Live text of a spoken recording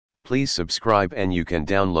Please subscribe, and you can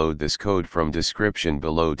download this code from description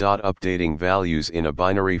below. Updating values in a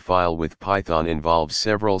binary file with Python involves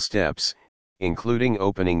several steps, including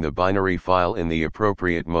opening the binary file in the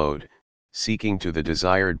appropriate mode, seeking to the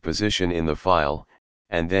desired position in the file,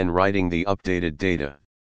 and then writing the updated data.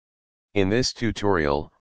 In this tutorial,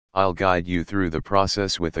 I'll guide you through the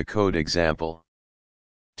process with a code example.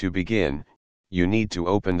 To begin, you need to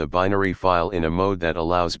open the binary file in a mode that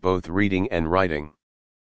allows both reading and writing.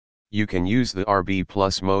 You can use the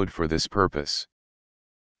RB+ mode for this purpose.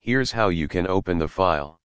 Here's how you can open the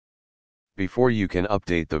file. Before you can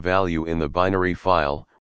update the value in the binary file,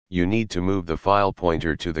 you need to move the file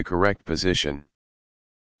pointer to the correct position.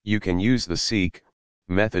 You can use the seek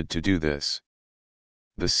method to do this.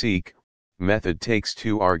 The seek method takes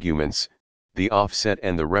two arguments, the offset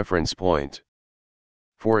and the reference point.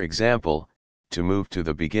 For example, to move to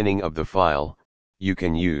the beginning of the file, you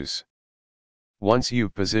can use. Once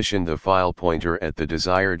you've positioned the file pointer at the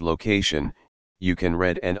desired location, you can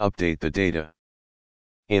read and update the data.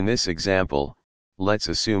 In this example, let's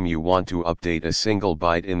assume you want to update a single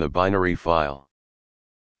byte in the binary file.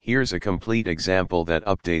 Here's a complete example that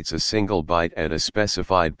updates a single byte at a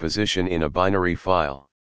specified position in a binary file.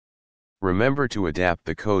 Remember to adapt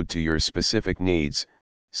the code to your specific needs,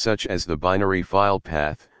 such as the binary file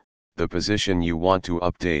path, the position you want to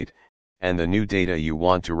update, and the new data you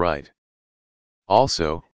want to write.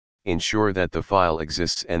 Also, ensure that the file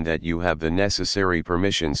exists and that you have the necessary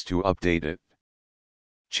permissions to update it.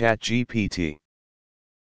 ChatGPT.